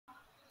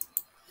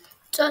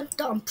Dun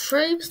dun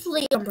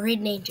previously on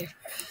Brayden Danger.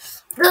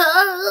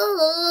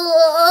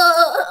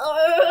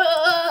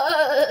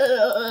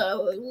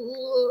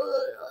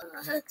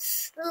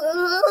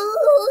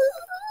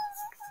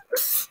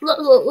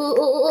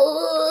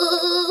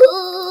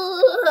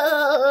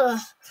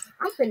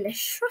 I'm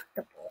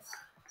indestructible.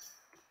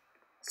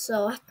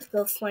 So I have to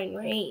go find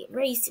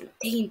Ray's in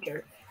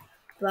danger.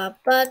 Ba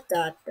ba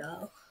da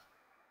da.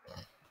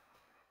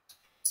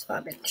 So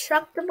I'm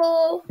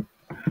indestructible.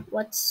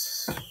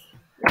 What's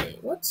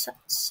that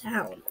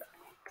sound?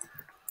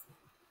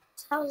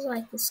 Sounds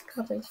like it's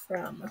coming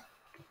from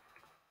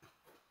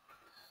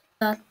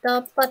da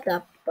da ba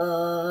da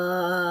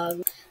ba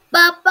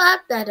ba ba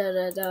da da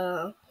da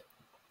da.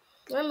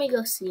 Let me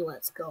go see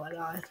what's going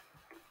on.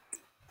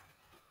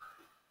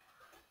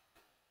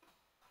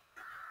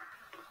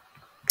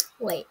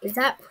 Wait, is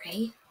that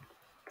Ray?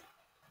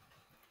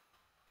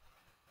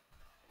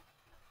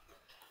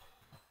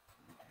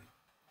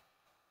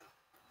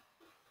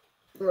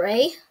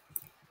 Ray?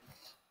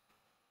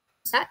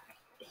 Is that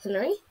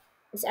Henry?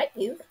 Is that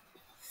you?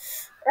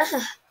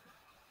 I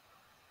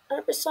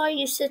never saw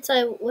you since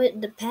I went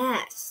in the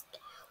past.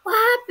 What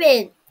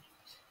happened?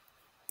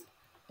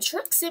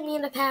 Drex sent me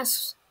in the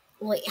past.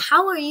 Wait,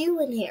 how are you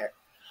in here?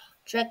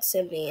 Drex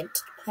sent me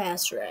into the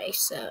past, Ray,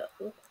 so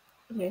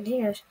I'm in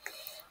here.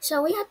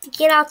 So we have to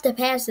get out the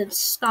past and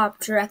stop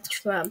Drex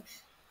from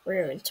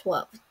Ruin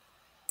 12.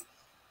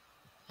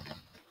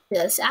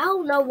 Yes, I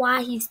don't know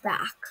why he's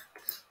back.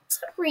 For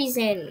some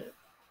reason,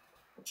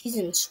 he's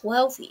in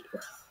 12 view.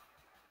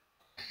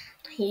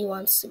 He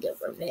wants to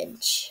get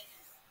revenge.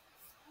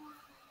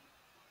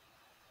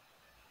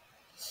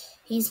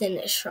 He's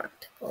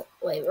indestructible.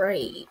 Wait,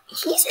 right.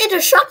 He's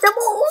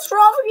indestructible? What's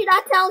wrong with you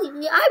not telling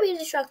me? I'm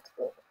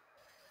indestructible.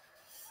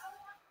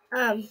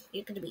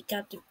 You're gonna be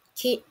captain.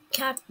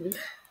 Captain.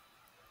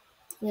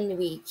 You're gonna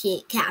be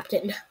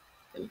captain.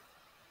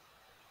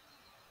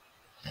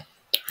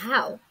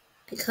 How?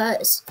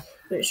 Because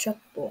you're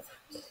indestructible.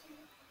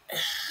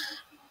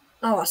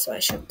 I lost my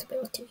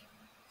indestructibility.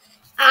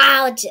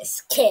 I'm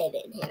just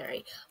kidding,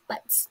 Henry.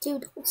 But still,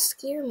 don't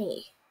scare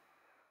me.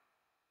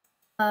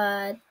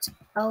 But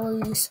at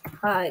least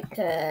I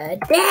could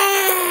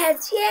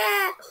dance.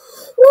 Yeah.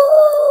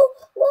 Woo!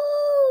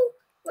 Woo!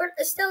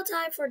 It's still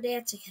time for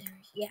dancing,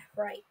 Henry. Yeah,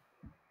 right.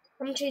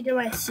 I'm changing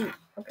my suit,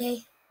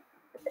 okay?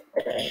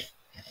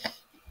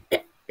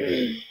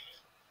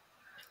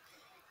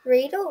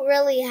 You don't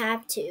really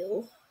have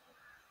to.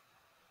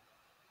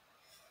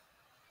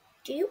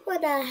 Do you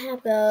want to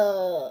have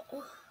a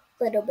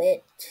little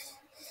bit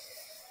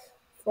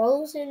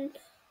frozen?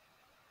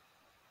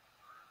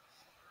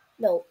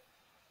 No.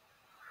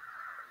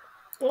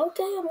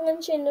 Okay, I'm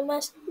gonna change my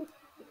suit.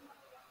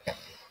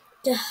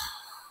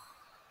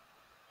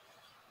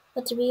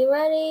 But to be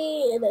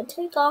ready and then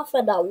take off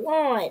and the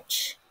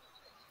launch.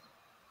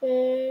 Is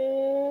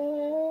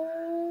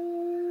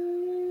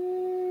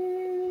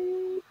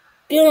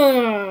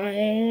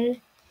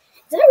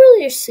that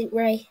really your suit,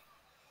 Ray?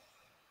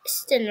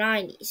 It's the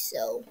 90s,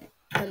 so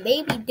it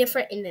may be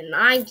different in the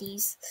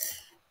 90s.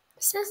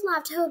 It says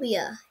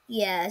Livetopia.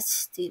 Yeah, it's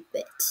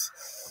stupid.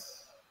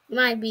 It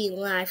might be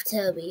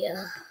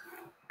Livetopia.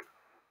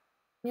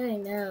 Yeah, I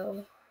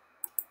know.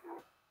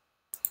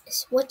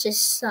 What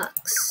just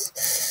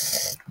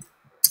sucks.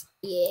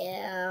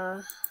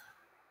 Yeah.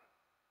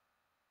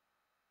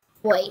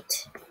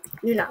 Wait,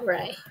 you're not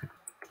Ray.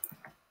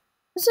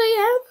 Yes,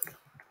 I am.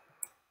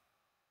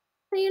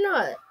 No, you're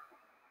not.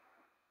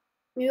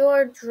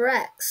 You're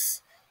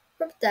Drex.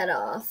 Rip that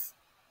off.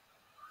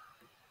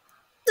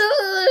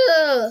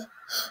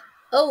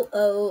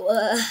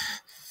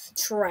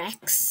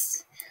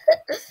 Drex.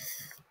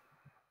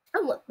 I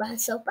look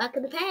myself back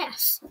in the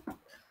past.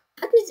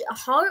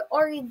 How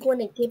are you going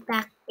to get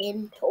back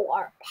into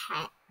our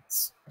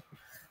past?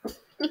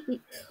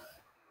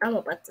 I'm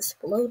about to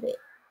explode it.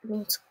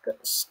 It's gonna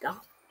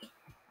stop.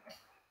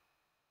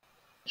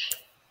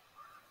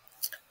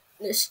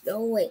 There's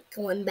no way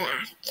going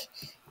back,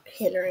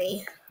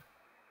 Henry.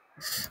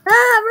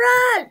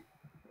 Run!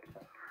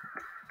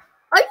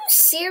 Are you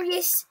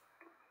serious?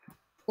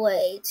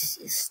 Wait,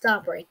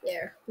 stop right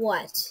there.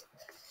 What?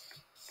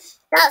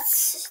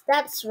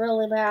 That's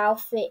really my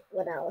outfit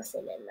when I was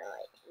in the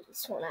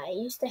 90s, when I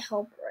used to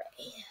help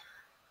Ray.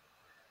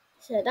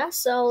 So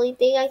that's the only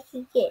thing I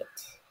could get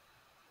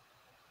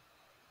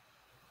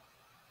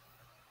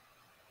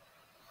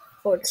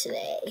for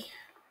today.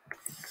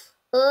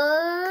 Go!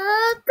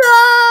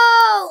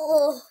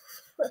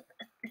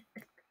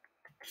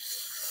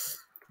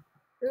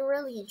 You're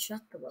really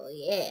indestructible,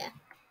 yeah.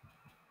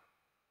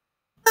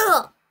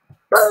 Boo!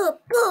 Boo!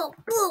 Boo!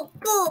 Boo!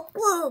 Boo!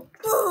 Boo!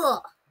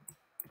 Boo!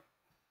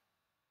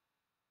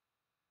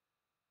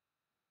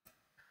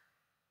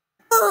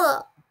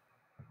 Boo!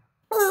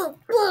 Boo!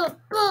 Boo!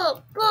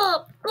 Boo!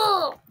 Boo!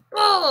 Boo!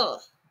 Boo!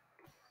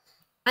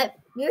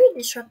 You're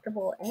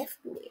indestructible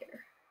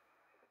everywhere.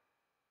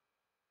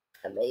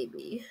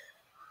 Maybe.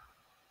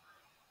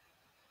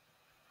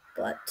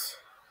 But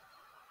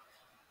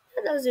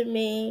that doesn't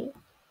mean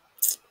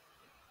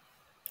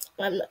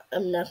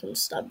I'm not gonna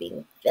stop being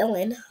a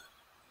villain.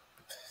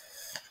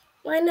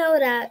 I know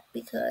that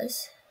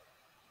because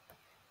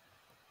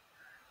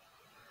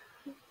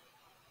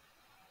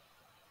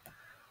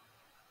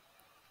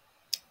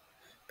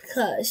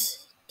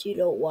do you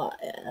know why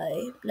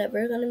I'm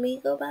never gonna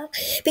go back?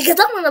 Because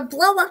I'm gonna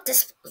blow up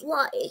this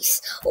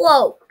place.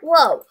 Whoa,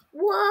 whoa,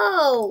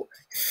 whoa!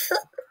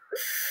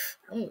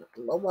 I'm gonna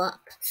blow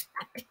up.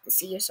 I picked the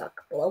seer so I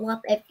can blow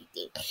up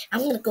everything.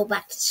 I'm gonna go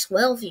back to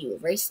Swellview,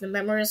 erase the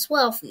memory of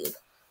Swellview.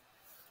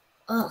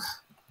 Ugh.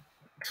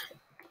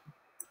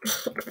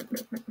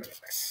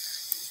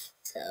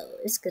 So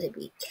it's gonna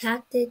be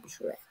Captain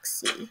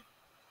Drexy.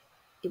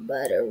 You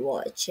better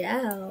watch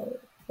out.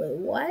 Wait,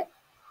 what?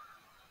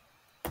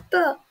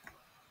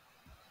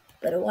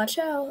 Better watch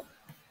out.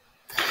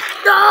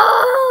 Stop!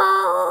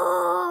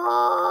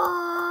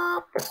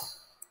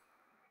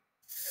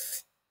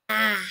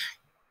 Ah.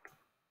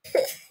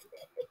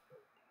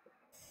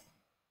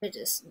 They're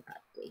just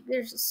not big.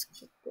 They're just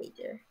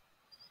danger.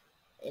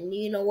 And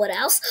you know what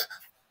else?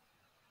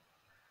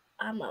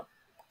 I'm gonna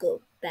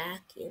go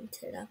back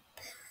into the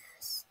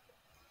past.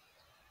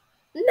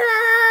 No!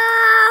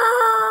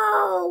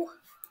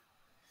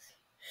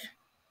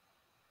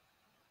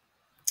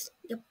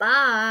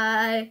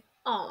 Goodbye.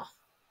 Oh.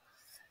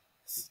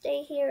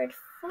 Stay here and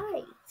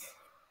fight.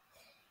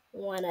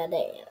 Wanna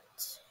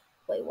dance?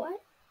 Wait,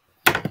 what?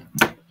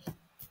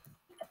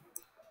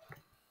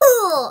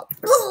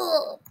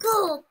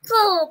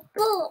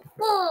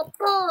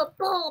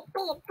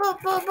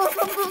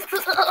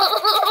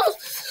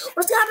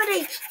 What's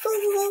happening?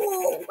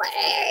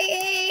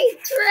 Wait,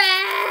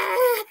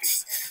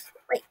 Drex!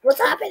 Wait, what's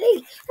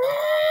happening?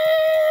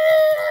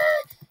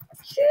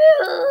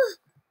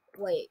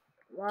 Wait,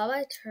 why am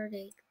I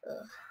turning?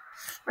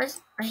 My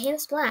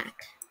hand's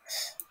black.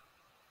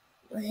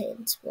 My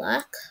hand's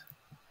black.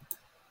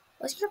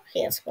 What's your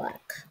hand's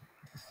black?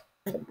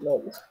 I don't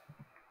know.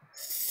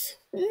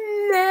 No!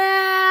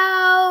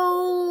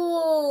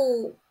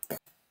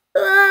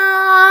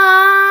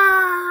 Oh!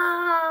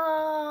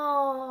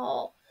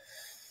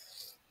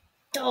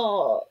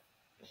 Oh!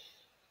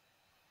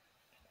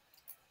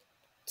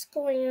 What's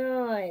going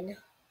on?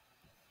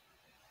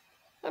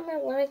 I'm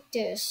not like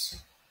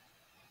this.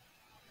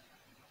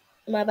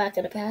 Am I back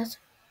in the past?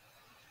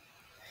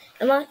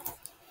 Am I?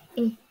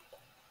 I'm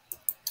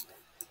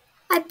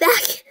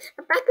back.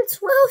 I'm back at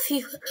 12.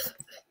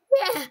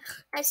 Yeah.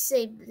 I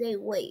say,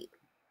 wait.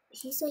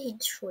 He said he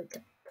destroyed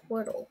the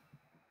portal.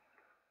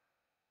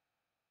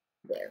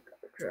 There,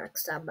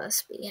 Drex, that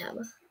must be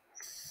him.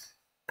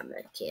 I'm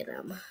gonna get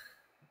him.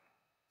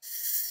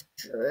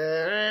 Drex!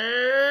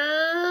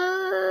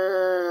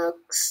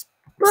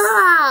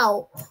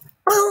 Wow!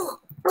 Oh!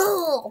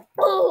 Oh!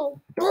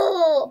 Oh!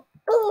 Oh!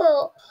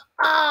 Oh!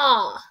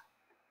 Ah!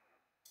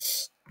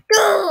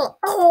 Oh!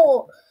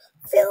 Oh!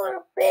 Feel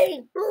the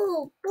pain!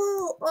 Boo!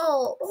 Boo!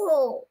 Oh!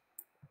 Oh!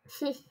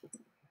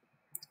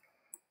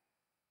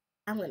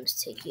 I'm gonna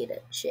take you to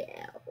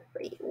jail.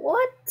 Wait,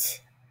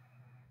 what?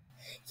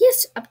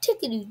 Yes, I'm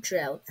taking you to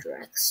jail,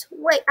 Drex.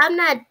 Wait, I'm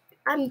not.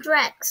 I'm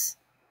Drex.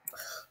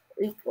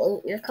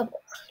 You're a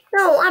couple.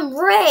 No, I'm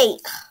Ray.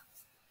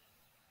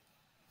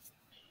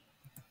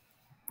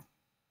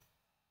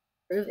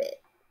 Prove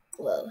it.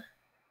 Whoa.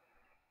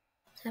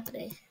 What's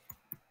happening?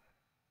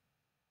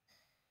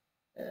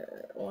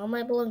 Why am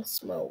I blowing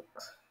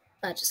smoke?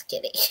 I'm just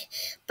kidding.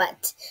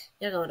 But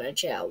you're going to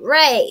jail.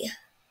 Ray!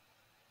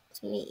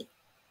 It's me.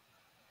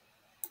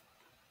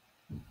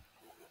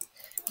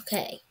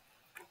 Okay.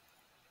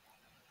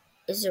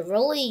 Is it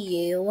really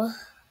you?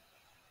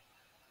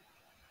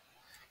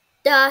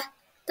 Da,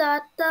 da,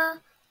 da.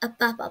 Ba,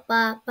 ba,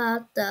 ba,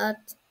 ba, da,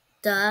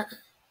 da.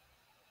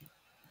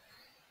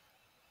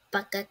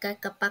 Baka,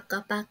 baka,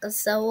 baka, baka,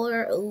 so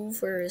we're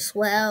over as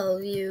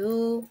well,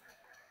 you.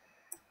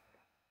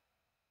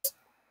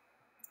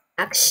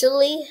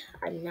 Actually,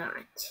 I'm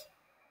not.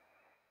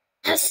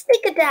 A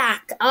sneak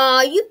attack!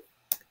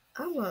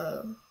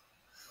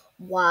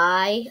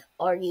 Why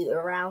are you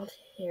around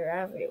here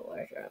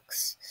everywhere,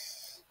 Drex?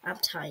 I'm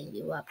tying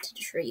you up to the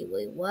tree.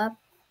 Wait, what?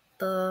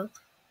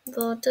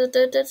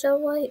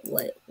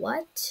 Wait,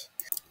 what?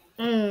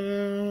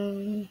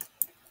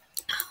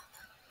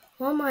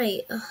 Why am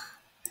I?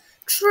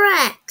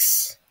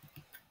 Drex!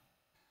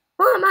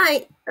 Why am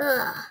I?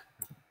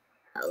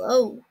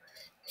 Hello,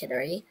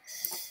 Henry.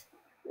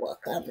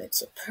 Welcome to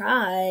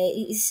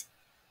surprise.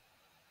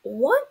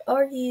 What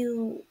are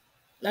you?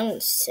 I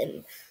want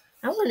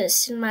to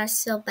send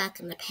myself back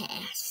in the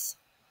past.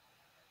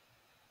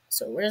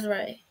 So where's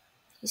Ray?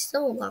 He's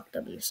still locked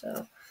up in the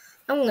cell.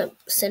 I'm gonna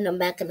send him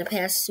back in the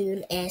past as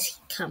soon as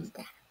he comes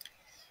back.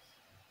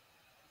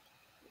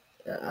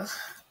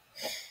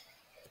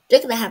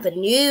 They're gonna have a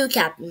new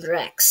Captain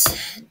Drex.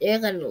 They're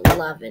gonna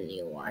love a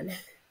new one.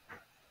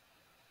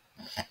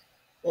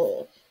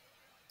 Oh.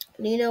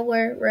 Do you know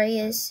where Ray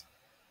is?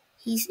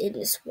 He's in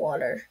this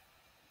water.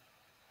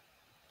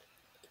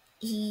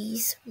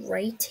 He's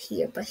right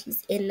here, but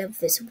he's in the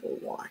visible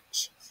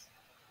watch.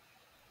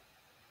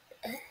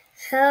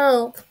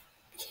 Help,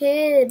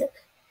 kid.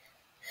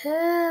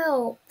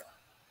 Help!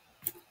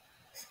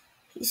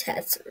 He's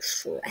had some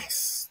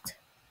stress.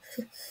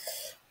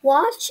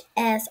 Watch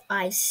as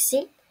I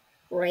sink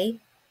right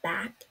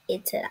back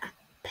into the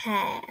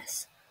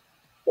past.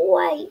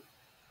 Wait,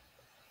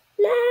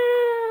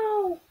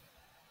 no!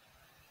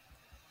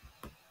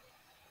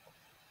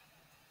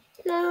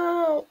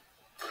 No!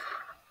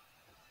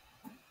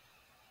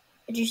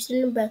 I just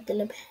sink back in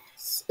the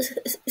past.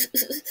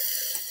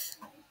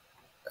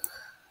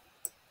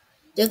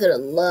 You're gonna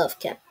love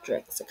Captain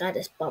Drex. I got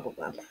this bubble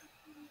gum.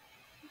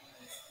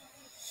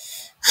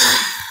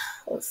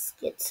 Let's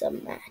get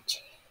some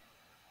magic.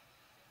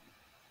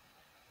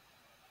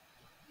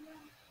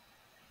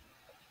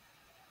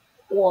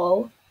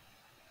 Whoa.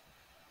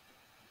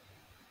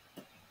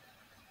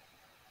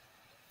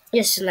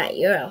 It's not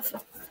your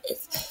outfit.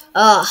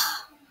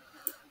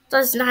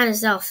 That's not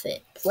his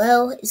outfit.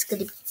 Well, it's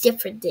gonna be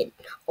different than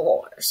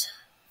ours.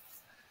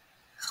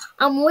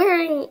 I'm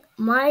wearing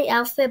my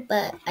outfit,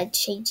 but I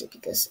changed it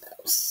because I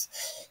was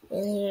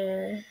in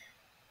here.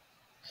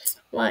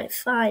 Might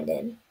find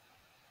it.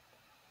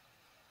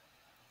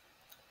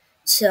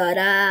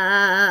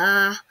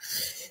 Ta-da!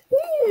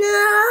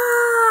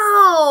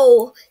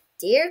 No!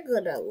 They're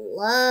gonna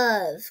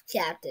love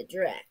Captain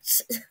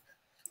Drex.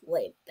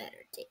 Way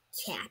better than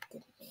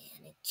Captain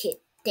Man and Kid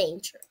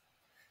Danger.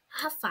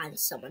 I'll find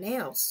someone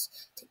else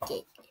to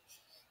get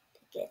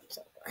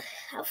someone.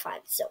 I'll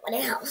find someone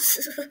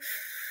else.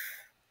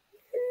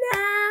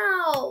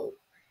 No!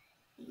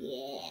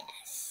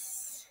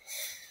 Yes.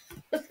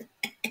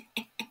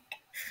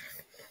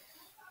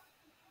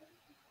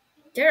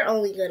 They're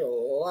only gonna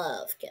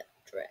love Captain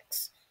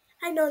Drex.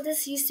 I know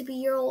this used to be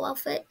your old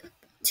outfit.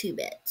 Too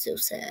bad, so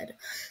sad.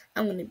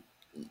 I'm gonna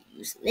be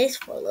using this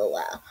for a little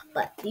while.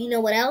 But do you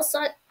know what else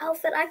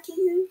outfit I can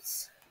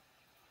use?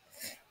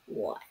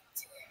 What?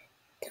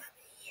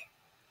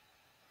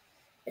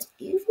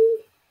 Excuse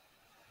me?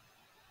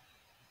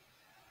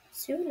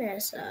 Soon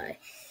as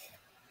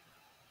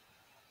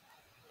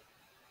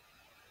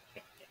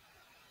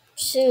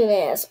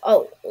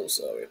oh,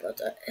 sorry about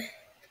that.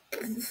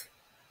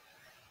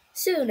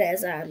 Soon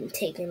as I'm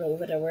taking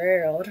over the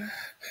world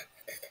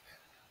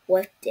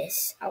with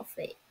this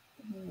outfit.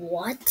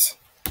 What?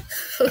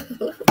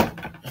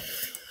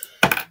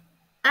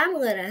 I'm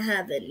gonna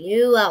have a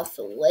new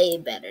outfit way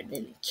better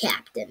than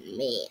Captain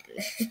Man.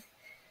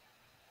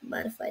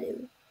 But if I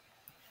do,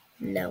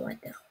 no, I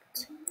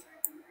don't.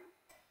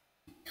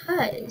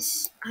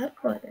 Because I'm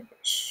gonna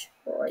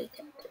destroy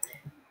Captain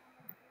Man.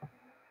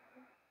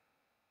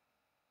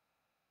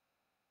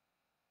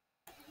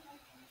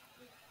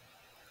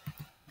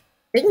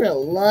 They're gonna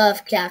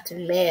love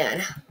Captain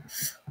Man.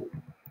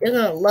 They're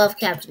gonna love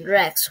Captain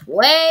Drex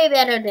way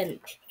better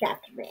than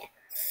Captain Man.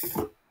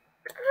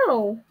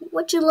 Oh,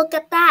 would you look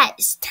at that?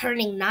 It's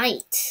turning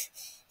night.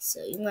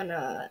 So you're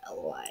gonna,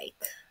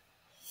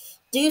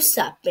 do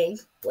something.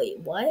 Wait,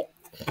 what?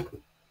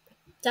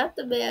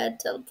 Captain Man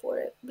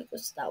teleported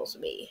because that was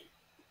me.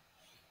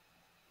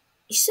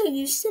 So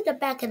you sit the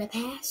back in the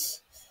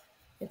past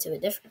into a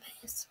different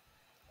past.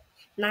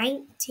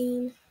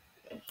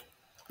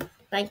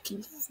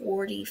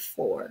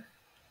 1944.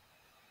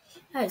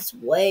 That's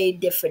way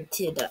different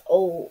to the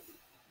whole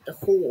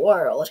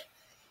world.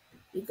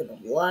 You're gonna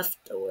love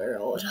the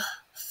world.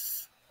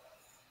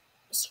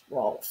 What's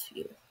wrong with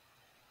you?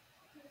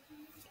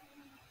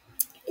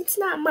 It's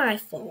not my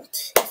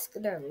fault. It's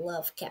gonna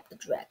love Captain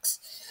Drex.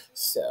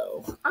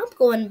 So I'm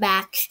going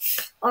back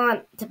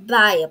on to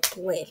buy a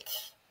blimp.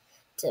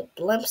 To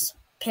blimps,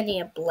 penny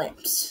of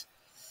blimps.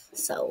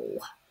 So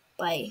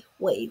wait,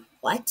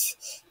 what?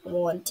 I'm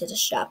going to the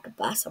shop to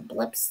buy some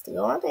blimps to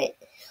go on it.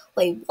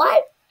 Wait,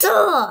 what?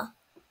 Duh!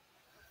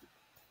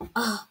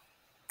 Let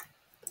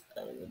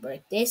me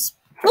break this.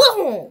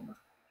 Boom!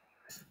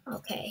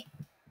 Okay.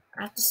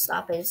 I have to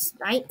stop. It's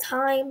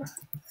nighttime.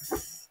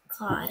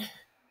 God.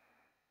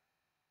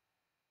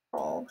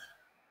 Oh.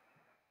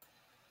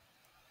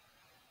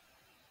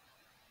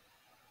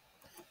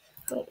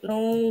 I don't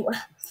know.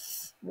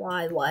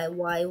 Why?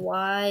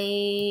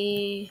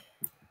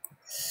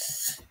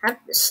 I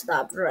have to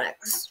stop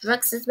Drex.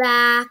 Drex is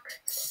back.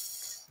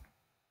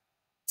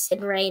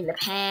 Sitting right in the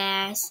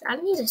past. I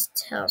need to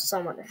tell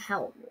someone to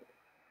help me.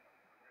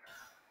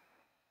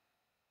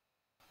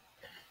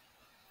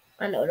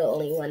 I know the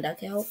only one that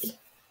can help me.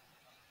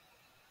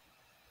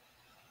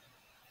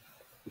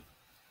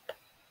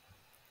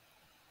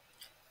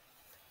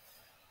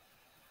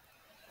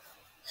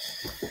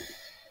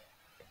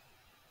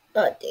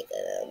 Oh, dig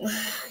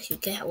it. You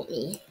can help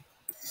me.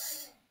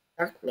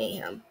 Dark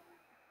Mayhem.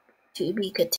 To be continued.